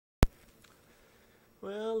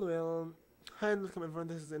Well, hi and welcome everyone,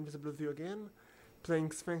 this is Invisible with you again,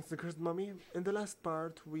 playing Sphinx the Cursed Mummy. In the last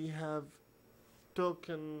part, we have talked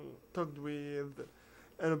with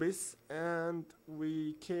Anubis, and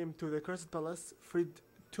we came to the Cursed Palace, freed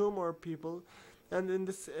two more people, and in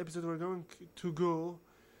this episode we're going to go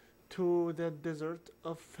to the desert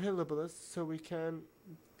of Heliopolis so we can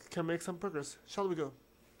make some progress. Shall we go?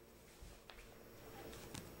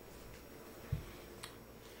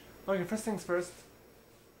 Okay, first things first.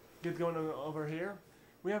 Get going over here.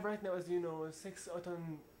 We have right now, as you know, 6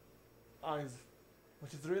 autumn eyes,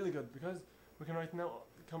 which is really good because we can right now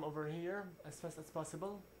come over here as fast as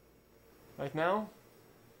possible. Right now,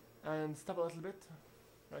 and stop a little bit.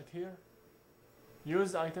 Right here.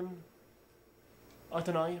 Use item.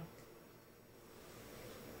 Autumn eye.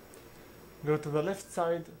 Go to the left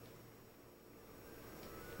side.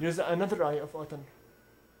 Use another eye of autumn.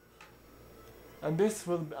 And this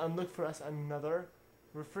will unlock for us another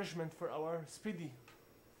refreshment for our speedy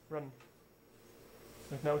run.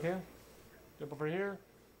 Right now, okay? Jump over here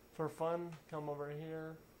for fun, come over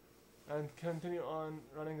here and continue on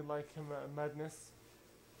running like madness.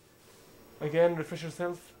 Again, refresh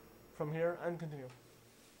yourself from here and continue.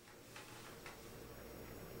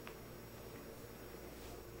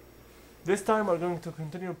 This time we're going to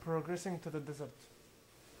continue progressing to the desert.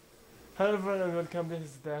 Hello everyone and welcome, this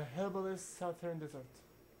is the Heliopolis Southern Desert.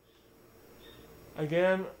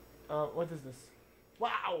 Again, what is this?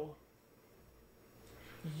 Wow!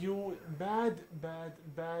 You bad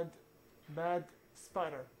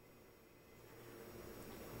spider.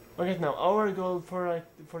 Okay, now our goal for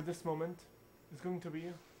this moment is going to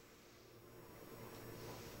be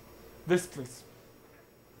this place.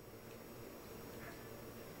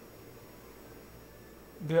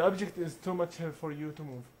 The object is too much here for you to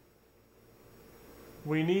move.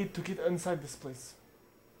 We need to get inside this place.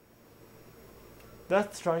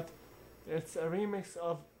 That's right, it's a remix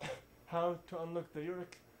of how to unlock the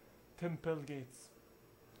Uric Temple gates.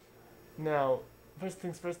 Now, first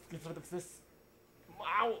things first, get rid of this.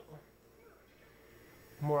 Wow!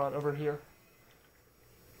 Moron over here.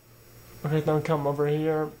 Okay, now come over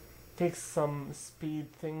here. Take some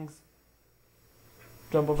speed things.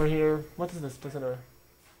 Jump over here. What is this place anyway?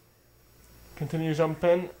 Continue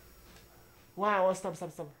jumping. Wow, stop.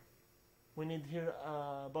 We need here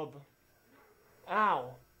a bob.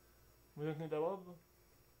 Ow! We don't need a bob?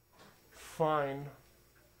 Fine.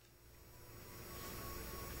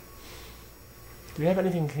 Do we have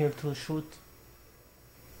anything here to shoot?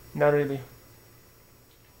 Not really.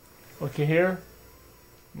 Okay, here?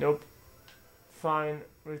 Nope. Fine,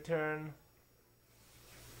 return.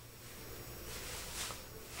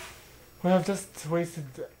 We have just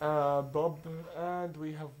wasted Bob and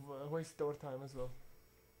we have wasted our time as well.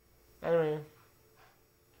 Anyway,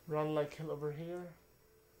 run like hell over here.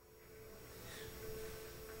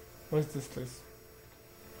 What's this place?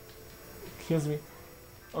 Excuse me.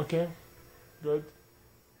 Okay, good.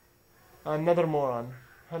 Another moron.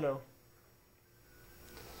 Hello.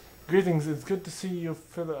 Greetings, it's good to see you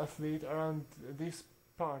fellow athlete around these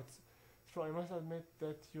parts. So I must admit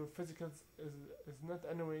that your physicals is not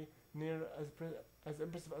anyway near as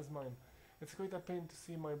impressive as mine. It's quite a pain to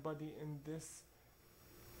see my body in this.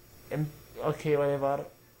 Okay, whatever.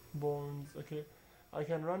 Bones. Okay, I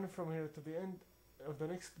can run from here to the end of the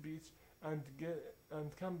next beach and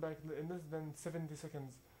come back in less than 70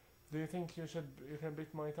 seconds. Do you think you can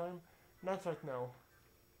beat my time? Not right now.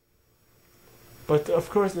 But of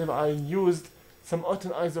course, if I used some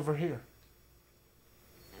autumn eyes over here,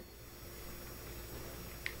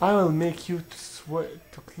 I will make you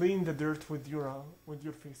to clean the dirt with your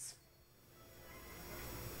face.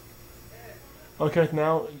 Okay,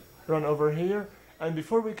 now run over here. And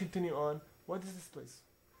before we continue on, what is this place?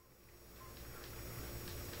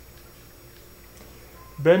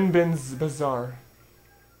 Ben's Bazaar.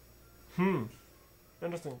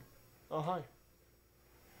 Interesting. Oh, hi.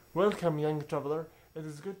 Welcome, young traveler. It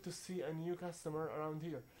is good to see a new customer around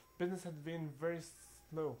here. Business has been very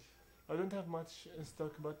slow. I don't have much in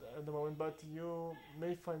stock at the moment, but you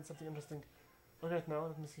may find something interesting. Okay, now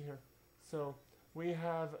let me see here. So we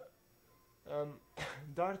have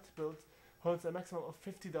dart built, holds a maximum of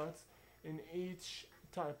 50 darts in each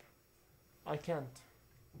type. I can't.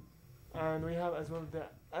 And we have as well the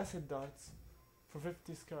acid darts for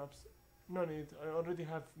 50 scraps. No need, I already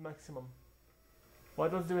have maximum.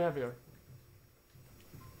 What else do we have here?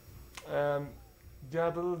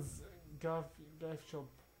 Gabble's Gift Shop.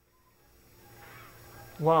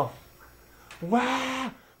 Wow.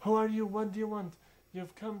 Wow! How are you? What do you want?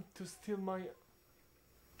 You've come to steal my...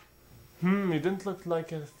 You didn't look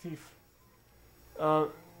like a thief.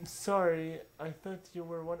 Sorry, I thought you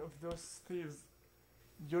were one of those thieves,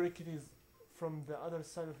 Eurykitties from the other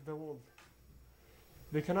side of the world.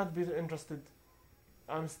 They cannot be interested.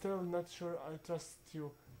 I'm still not sure I trust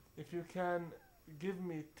you. If you can give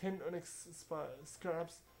me 10 onyx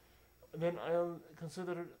scraps, then I'll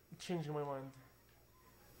consider changing my mind.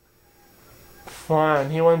 Fine,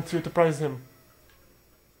 he wants you to prize him.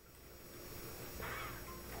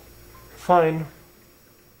 Fine.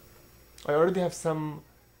 I already have some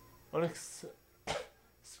onyx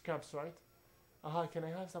scraps, right? Aha, can I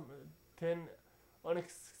have some 10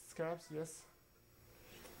 onyx scraps? Yes.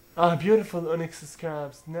 Ah, beautiful onyx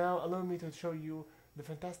scraps. Now allow me to show you the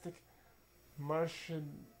fantastic Martian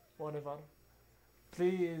whatever.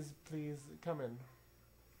 Please, please come in.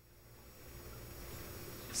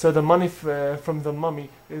 So the money from the mummy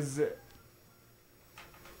is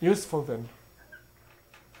useful then.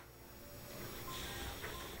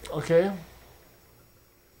 Okay.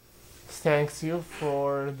 Thanks you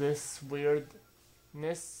for this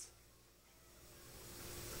weirdness.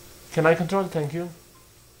 Can I control? Thank you.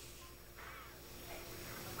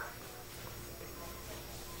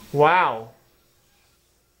 Wow.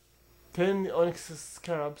 10 onyx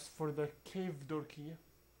scarabs for the cave door key.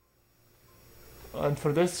 And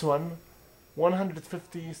for this one,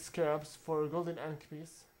 150 scarabs for golden ankh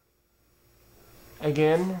piece.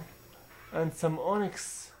 Again. And some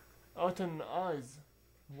onyx autumn eyes.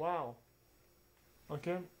 Wow.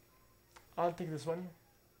 Okay. I'll take this one.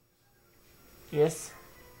 Yes.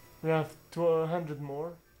 We have 200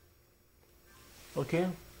 more. Okay.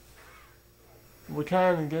 We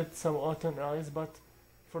can get some autumn eyes, but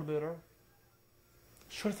for later.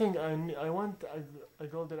 Sure thing, I want a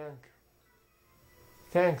golden ankh.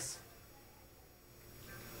 Thanks.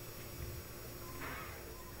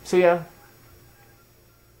 So yeah.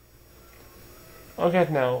 Okay,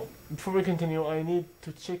 now, before we continue, I need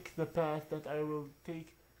to check the path that I will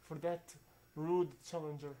take for that rude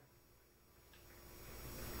challenger.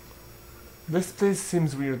 This place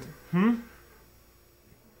seems weird.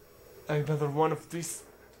 Another one of these.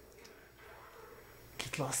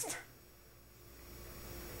 Get lost.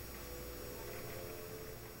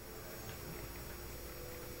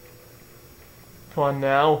 Come on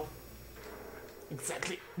now.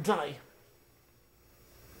 Exactly. Die.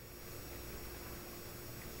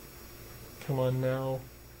 Come on now.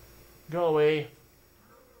 Go away.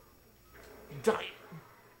 Die.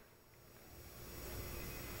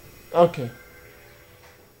 Okay.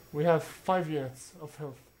 We have 5 units of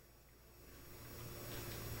health.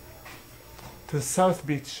 To the south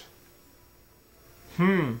beach.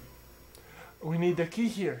 We need the key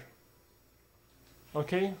here.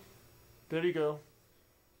 Okay. There you go.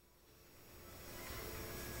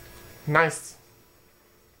 Nice.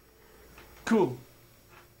 Cool.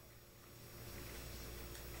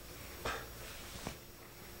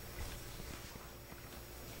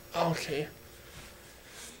 Okay.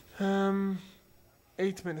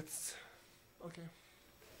 8 minutes. Okay.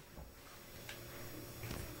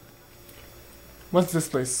 What's this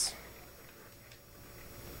place?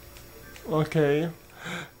 Okay.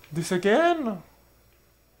 This again?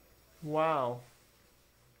 Wow.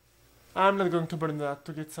 I'm not going to burn that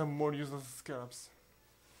to get some more useless scraps.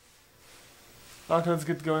 Okay, let's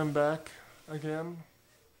get going back again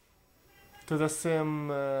to the same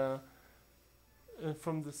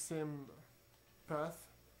from the same path.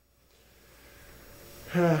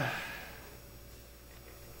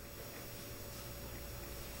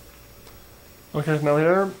 Okay, now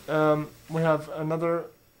here we have another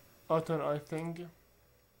autumn, I think.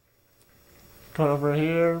 Turn over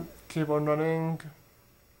here, keep on running.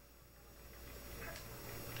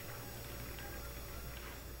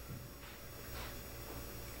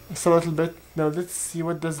 It's a little bit. Now let's see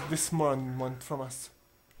what does this man want from us.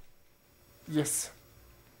 Yes.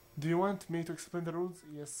 Do you want me to explain the rules?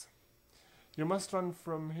 Yes. You must run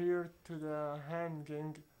from here to the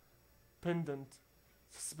hanging pendant,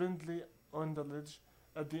 suspendedly on the ledge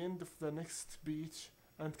at the end of the next beach,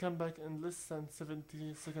 and come back in less than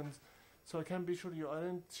 70 seconds. So I can be sure you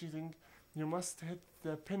aren't cheating. You must hit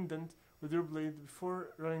the pendant with your blade before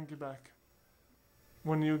running back.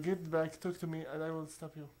 When you get back, talk to me and I will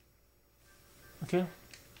stop you. Okay?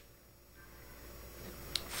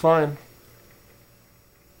 Fine.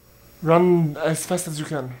 Run as fast as you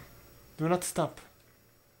can. Do not stop.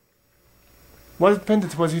 What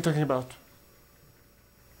pendant was he talking about?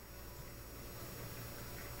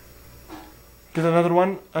 Get another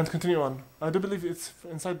one and continue on. I do believe it's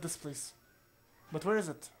inside this place. But where is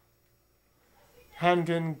it?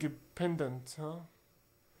 Hanging pendant, huh?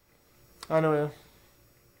 Anyway.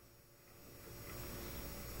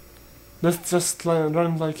 Let's just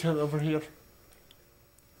run like hell over here.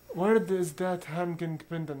 Where is that hanging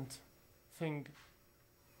pendant thing?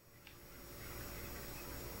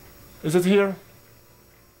 Is it here?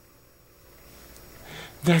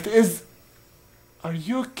 That is... Are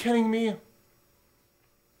you kidding me?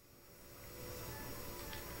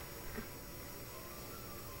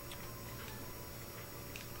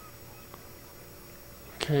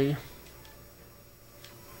 Okay.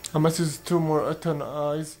 I must use 2 more autumn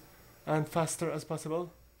eyes and faster as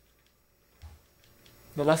possible.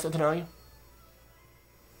 The last autumn eye.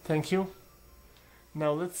 Thank you.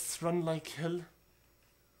 Now let's run like hell.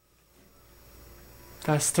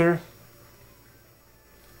 Faster.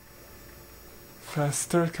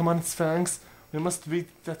 Faster. Come on, Sphinx. We must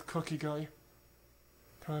beat that cocky guy.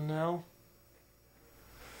 Come on now.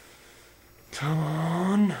 Come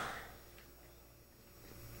on.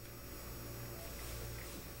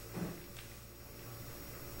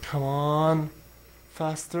 Come on.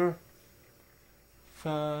 Faster.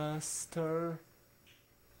 Faster.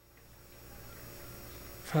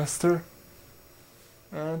 Faster.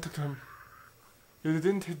 And to come. You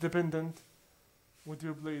didn't hit the pendant with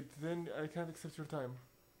your blade, then I can't accept your time.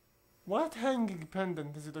 What hanging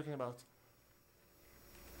pendant is he talking about?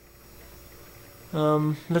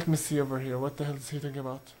 Let me see over here. What the hell is he talking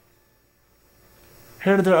about?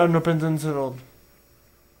 Here there are no pendants at all.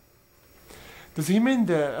 Does he mean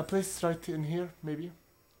a place right in here, maybe?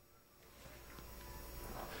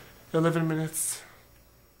 11 minutes.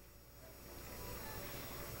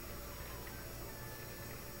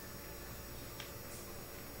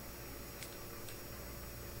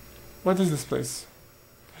 What is this place?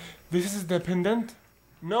 This is the pendant?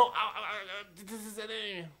 No, this is an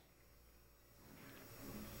enemy.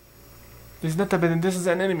 This is not a pendant, this is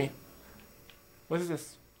an enemy. What is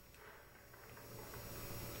this?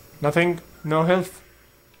 Nothing, no health.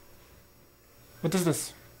 What is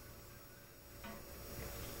this?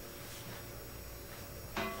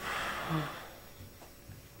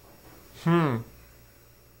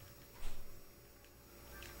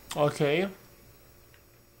 Okay.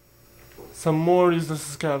 Some more useless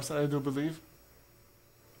scabs, I do believe.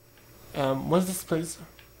 What's this place?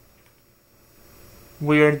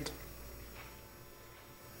 Weird.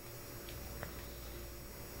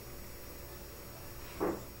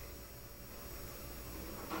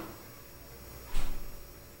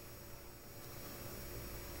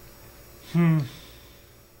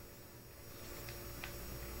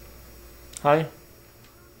 Hi.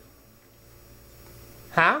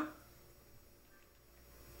 Huh?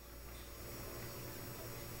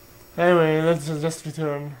 Anyway, let's just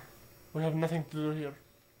return. We have nothing to do here.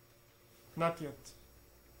 Not yet.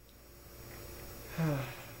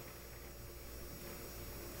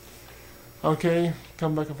 Okay,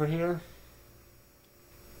 come back over here.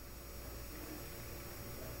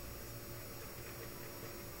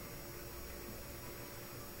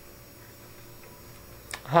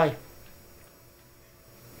 Hi.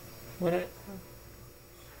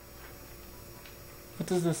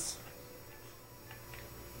 What is this?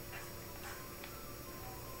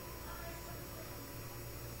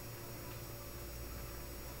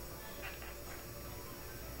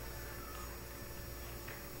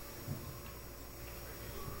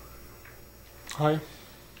 Hi.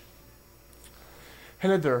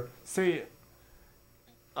 Hello there. Say,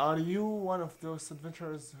 are you one of those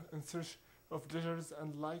adventurers in search of treasures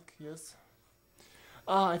and like? Yes.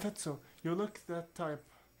 Ah, I thought so. You look that type.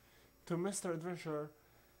 To Mr. Adventurer,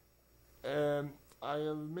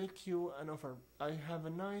 I'll make you an offer. I have a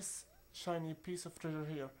nice, shiny piece of treasure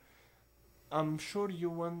here. I'm sure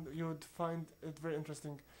you'd find it very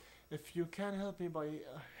interesting. If you can help me by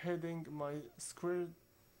heading my square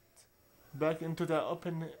back into the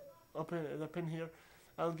the pin here,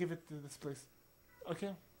 I'll give it to this place.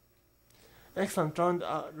 Okay? Excellent.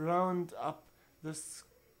 Round up the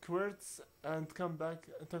squirts and come back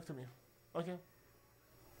and talk to me. Okay?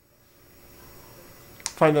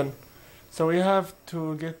 Fine then. So we have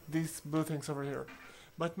to get these blue things over here.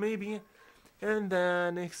 But maybe in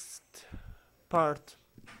the next part.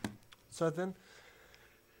 So then,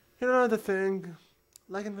 here another thing.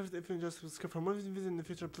 Like and favorite if you enjoy, subscribe for more videos in the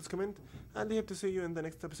future, please comment. And I hope to see you in the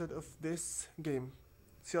next episode of this game.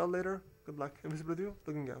 See you all later. Good luck. Invisible Video,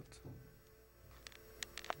 logging out.